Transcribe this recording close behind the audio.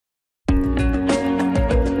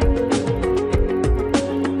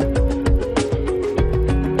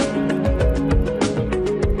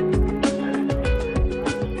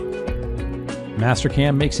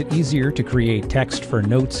MasterCAM makes it easier to create text for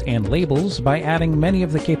notes and labels by adding many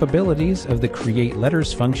of the capabilities of the Create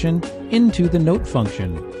Letters function into the Note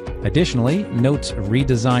function. Additionally, Note's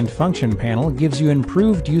redesigned function panel gives you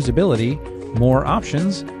improved usability, more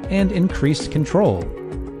options, and increased control.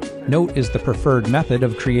 Note is the preferred method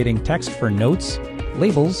of creating text for notes,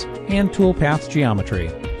 labels, and toolpath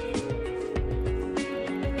geometry.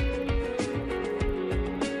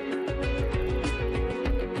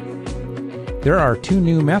 There are two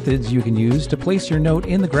new methods you can use to place your note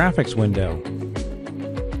in the graphics window.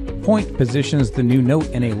 Point positions the new note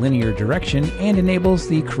in a linear direction and enables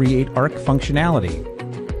the Create Arc functionality.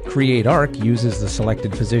 Create Arc uses the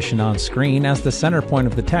selected position on screen as the center point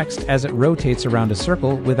of the text as it rotates around a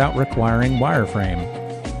circle without requiring wireframe.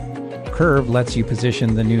 Curve lets you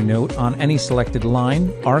position the new note on any selected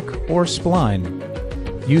line, arc, or spline.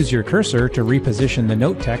 Use your cursor to reposition the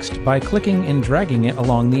note text by clicking and dragging it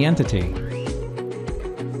along the entity.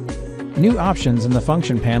 New options in the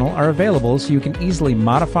function panel are available so you can easily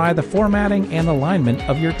modify the formatting and alignment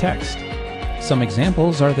of your text. Some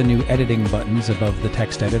examples are the new editing buttons above the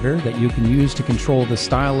text editor that you can use to control the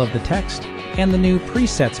style of the text, and the new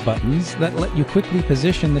presets buttons that let you quickly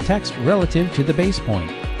position the text relative to the base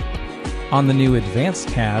point. On the new Advanced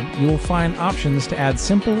tab, you will find options to add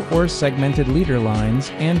simple or segmented leader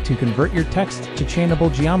lines and to convert your text to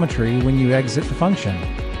chainable geometry when you exit the function.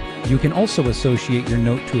 You can also associate your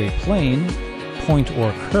note to a plane, point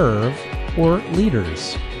or curve, or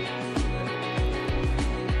leaders.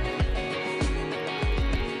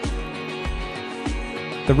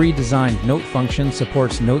 The redesigned Note function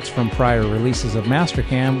supports notes from prior releases of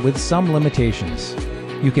MasterCAM with some limitations.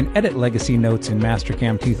 You can edit legacy notes in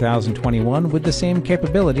MasterCAM 2021 with the same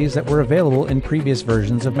capabilities that were available in previous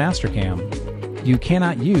versions of MasterCAM. You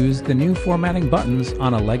cannot use the new formatting buttons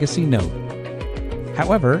on a legacy note.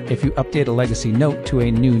 However, if you update a legacy note to a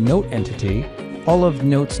new note entity, all of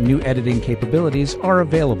Note's new editing capabilities are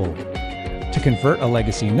available. To convert a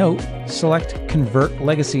legacy note, select Convert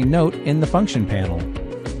Legacy Note in the function panel.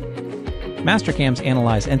 MasterCAM's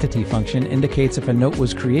Analyze Entity function indicates if a note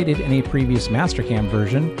was created in a previous MasterCAM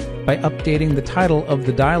version by updating the title of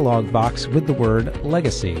the dialog box with the word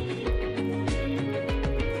Legacy.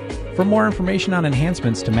 For more information on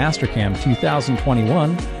enhancements to MasterCAM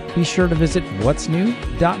 2021, be sure to visit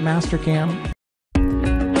whatsnew.mastercam.com.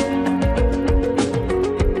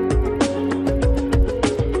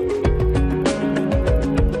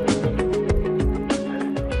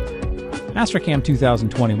 MasterCAM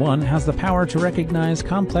 2021 has the power to recognize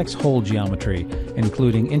complex hole geometry,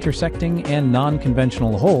 including intersecting and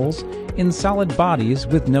non-conventional holes in solid bodies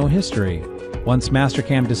with no history. Once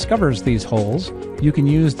MasterCAM discovers these holes, you can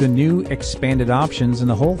use the new expanded options in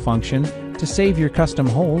the hole function to save your custom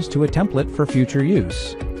holes to a template for future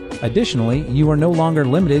use. Additionally, you are no longer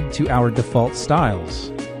limited to our default styles.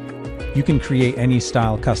 You can create any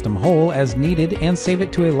style custom hole as needed and save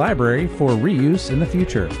it to a library for reuse in the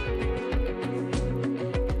future.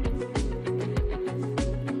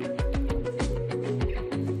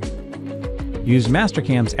 Use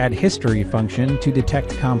MasterCAM's Add History function to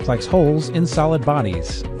detect complex holes in solid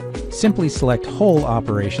bodies. Simply select Hole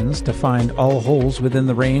Operations to find all holes within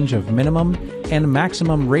the range of minimum and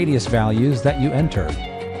maximum radius values that you enter.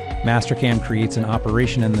 MasterCAM creates an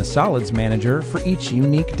operation in the Solids Manager for each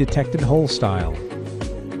unique detected hole style.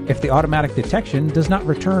 If the automatic detection does not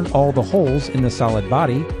return all the holes in the solid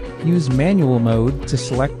body, use Manual mode to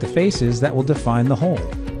select the faces that will define the hole.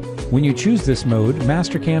 When you choose this mode,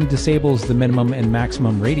 MasterCAM disables the minimum and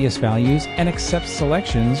maximum radius values and accepts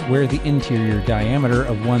selections where the interior diameter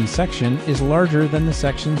of one section is larger than the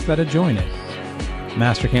sections that adjoin it.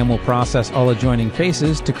 MasterCAM will process all adjoining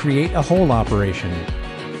faces to create a hole operation.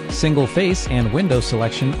 Single face and window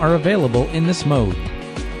selection are available in this mode.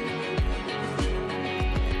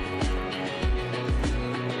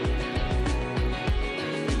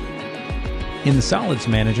 In the Solids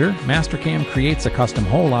Manager, MasterCAM creates a custom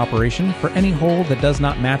hole operation for any hole that does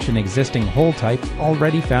not match an existing hole type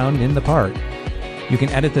already found in the part. You can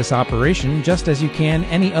edit this operation just as you can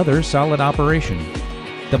any other solid operation.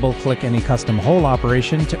 Double-click any custom hole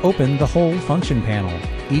operation to open the Hole function panel.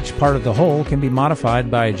 Each part of the hole can be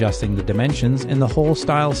modified by adjusting the dimensions in the Hole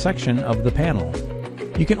Style section of the panel.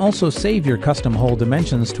 You can also save your custom hole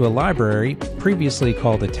dimensions to a library, previously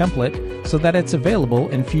called a template, so that it's available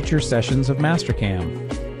in future sessions of MasterCAM.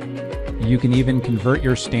 You can even convert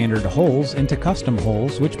your standard holes into custom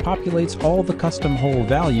holes, which populates all the custom hole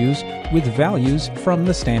values with values from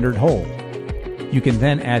the standard hole. You can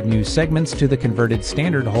then add new segments to the converted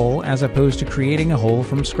standard hole as opposed to creating a hole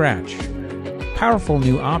from scratch. powerful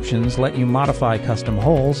new options let you modify custom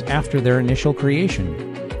holes after their initial creation.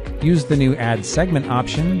 Use the new Add Segment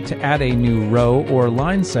option to add a new row or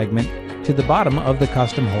line segment to the bottom of the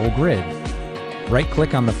custom hole grid.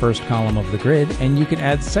 Right-click on the first column of the grid and you can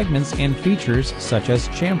add segments and features such as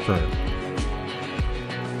chamfer.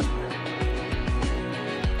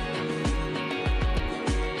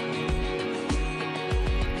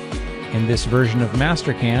 In this version of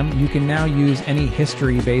MasterCAM, you can now use any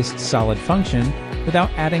history-based solid function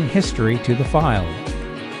without adding history to the file.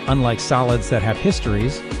 Unlike solids that have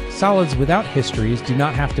histories, solids without histories do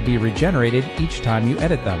not have to be regenerated each time you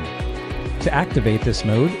edit them. To activate this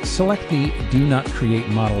mode, select the Do Not Create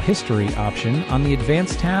Model History option on the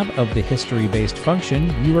Advanced tab of the history-based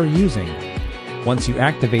function you are using. Once you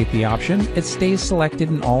activate the option, it stays selected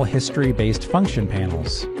in all history-based function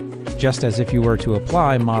panels. Just as if you were to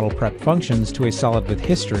apply model prep functions to a solid with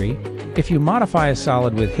history, if you modify a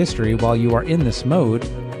solid with history while you are in this mode,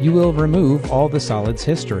 you will remove all the solid's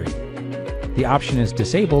history. The option is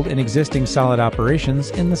disabled in existing solid operations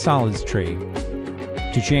in the solids tree.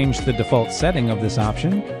 To change the default setting of this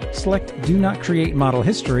option, select Do Not Create Model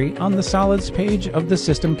History on the solids page of the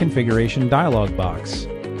System Configuration dialog box.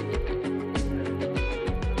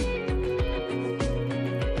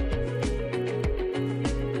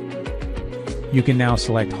 You can now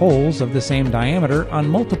select holes of the same diameter on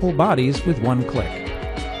multiple bodies with one click.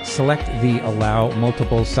 Select the Allow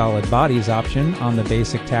Multiple Solid Bodies option on the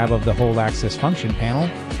Basic tab of the Hole Axis function panel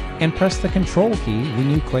and press the Control key when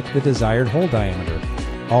you click the desired hole diameter.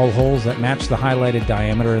 All holes that match the highlighted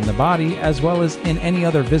diameter in the body, as well as in any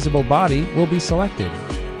other visible body, will be selected.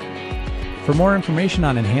 For more information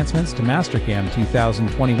on enhancements to MasterCAM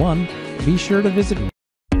 2021, be sure to visit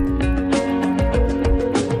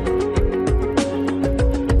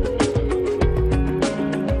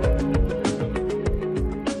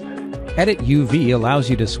Edit UV allows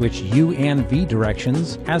you to switch U and V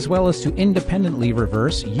directions, as well as to independently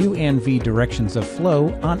reverse U and V directions of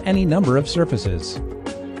flow on any number of surfaces.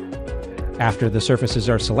 After the surfaces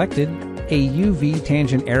are selected, a UV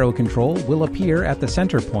tangent arrow control will appear at the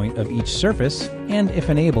center point of each surface, and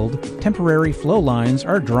if enabled, temporary flow lines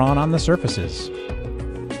are drawn on the surfaces.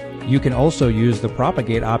 You can also use the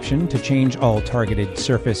Propagate option to change all targeted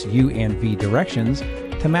surface U and V directions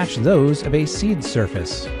to match those of a seed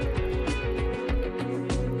surface.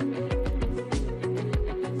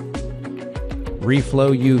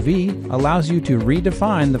 Reflow UV allows you to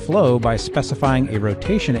redefine the flow by specifying a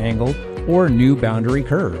rotation angle or new boundary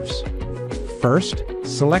curves. First,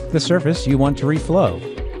 select the surface you want to reflow.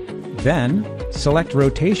 Then, select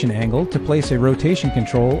Rotation Angle to place a rotation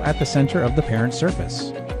control at the center of the parent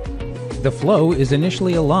surface. The flow is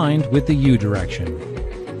initially aligned with the U direction.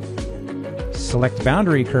 Select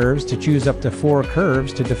Boundary Curves to choose up to 4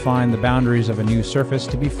 curves to define the boundaries of a new surface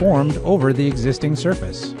to be formed over the existing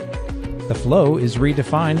surface. The flow is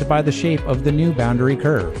redefined by the shape of the new boundary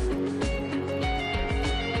curve.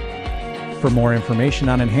 For more information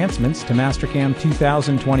on enhancements to MasterCAM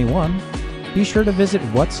 2021, be sure to visit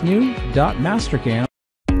whatsnew.mastercam.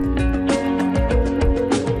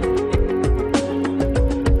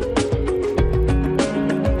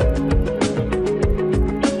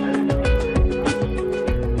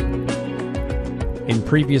 In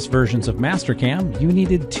previous versions of MasterCAM, you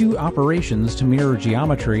needed 2 operations to mirror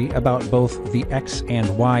geometry about both the X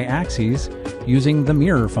and Y axes using the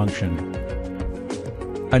mirror function.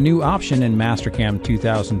 A new option in MasterCAM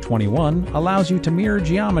 2021 allows you to mirror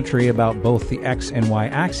geometry about both the X and Y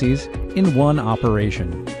axes in one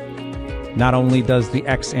operation. Not only does the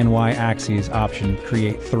X and Y axes option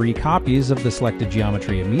create 3 copies of the selected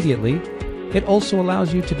geometry immediately, it also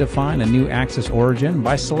allows you to define a new axis origin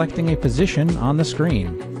by selecting a position on the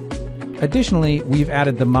screen. Additionally, we've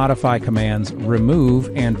added the modify commands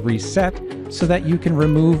remove and reset so that you can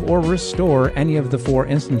remove or restore any of the 4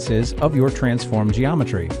 instances of your transform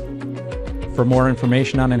geometry. For more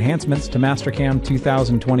information on enhancements to MasterCAM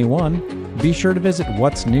 2021, be sure to visit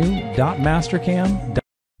whatsnew.mastercam.com.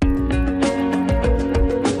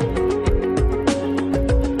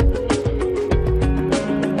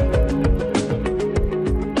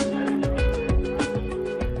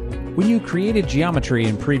 When you created geometry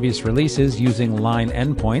in previous releases using line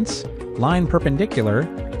endpoints, line perpendicular,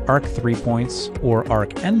 arc 3 points, or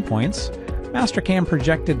arc endpoints, MasterCAM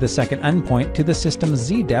projected the second endpoint to the system's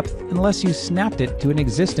z-depth unless you snapped it to an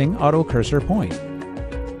existing auto-cursor point.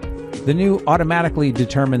 The new Automatically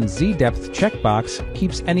Determine Z-Depth checkbox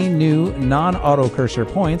keeps any new non-auto-cursor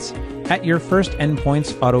points at your first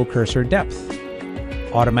endpoint's auto-cursor depth.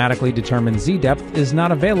 Automatically Determine Z-Depth is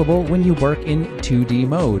not available when you work in 2D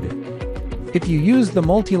mode. If you use the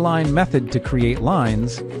multi-line method to create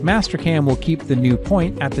lines, MasterCAM will keep the new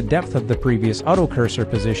point at the depth of the previous auto cursor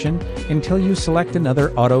position until you select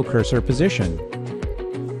another auto cursor position.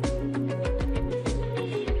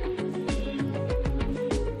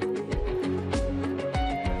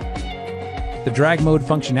 The drag mode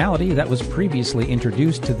functionality that was previously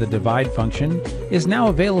introduced to the divide function is now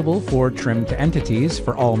available for trim to entities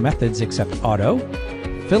for all methods except auto,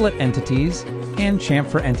 fillet entities, and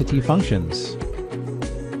chamfer entity functions.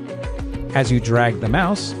 As you drag the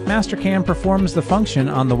mouse, MasterCAM performs the function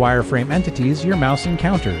on the wireframe entities your mouse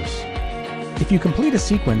encounters. If you complete a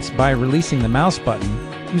sequence by releasing the mouse button,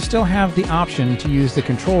 you still have the option to use the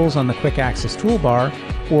controls on the Quick Access toolbar,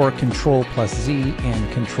 or Ctrl+Z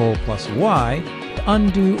and Ctrl+Y, to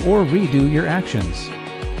undo or redo your actions.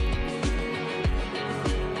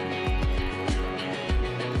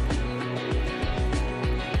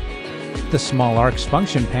 The Small Arcs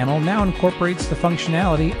function panel now incorporates the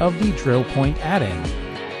functionality of the Drill Point add-in.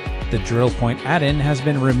 The Drill Point add-in has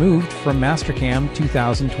been removed from MasterCAM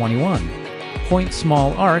 2021. Point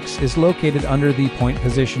Small Arcs is located under the Point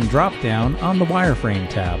Position drop-down on the Wireframe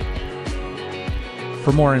tab.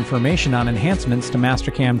 For more information on enhancements to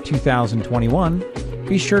MasterCAM 2021,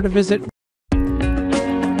 be sure to visit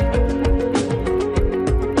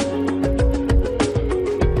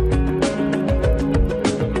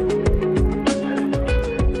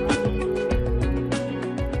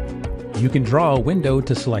You can draw a window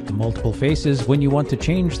to select multiple faces when you want to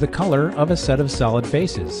change the color of a set of solid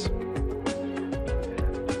faces.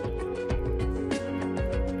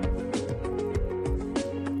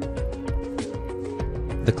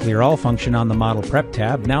 The Clear All function on the Model Prep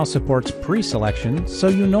tab now supports pre-selection, so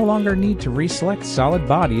you no longer need to reselect solid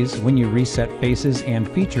bodies when you reset faces and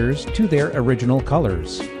features to their original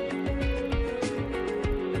colors.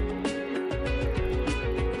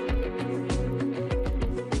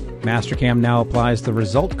 MasterCAM now applies the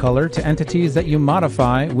result color to entities that you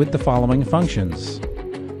modify with the following functions: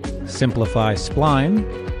 Simplify Spline,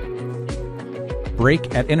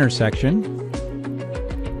 Break at Intersection,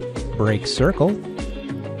 Break Circle,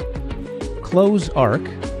 Close Arc,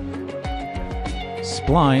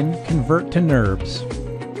 Spline Convert to NURBS.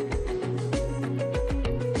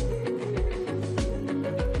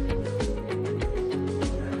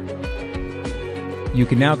 You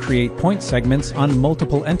can now create point segments on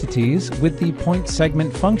multiple entities with the Point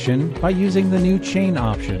Segment function by using the new Chain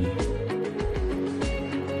option.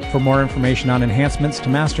 For more information on enhancements to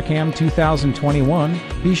MasterCAM 2021,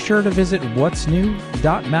 be sure to visit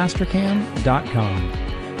whatsnew.mastercam.com.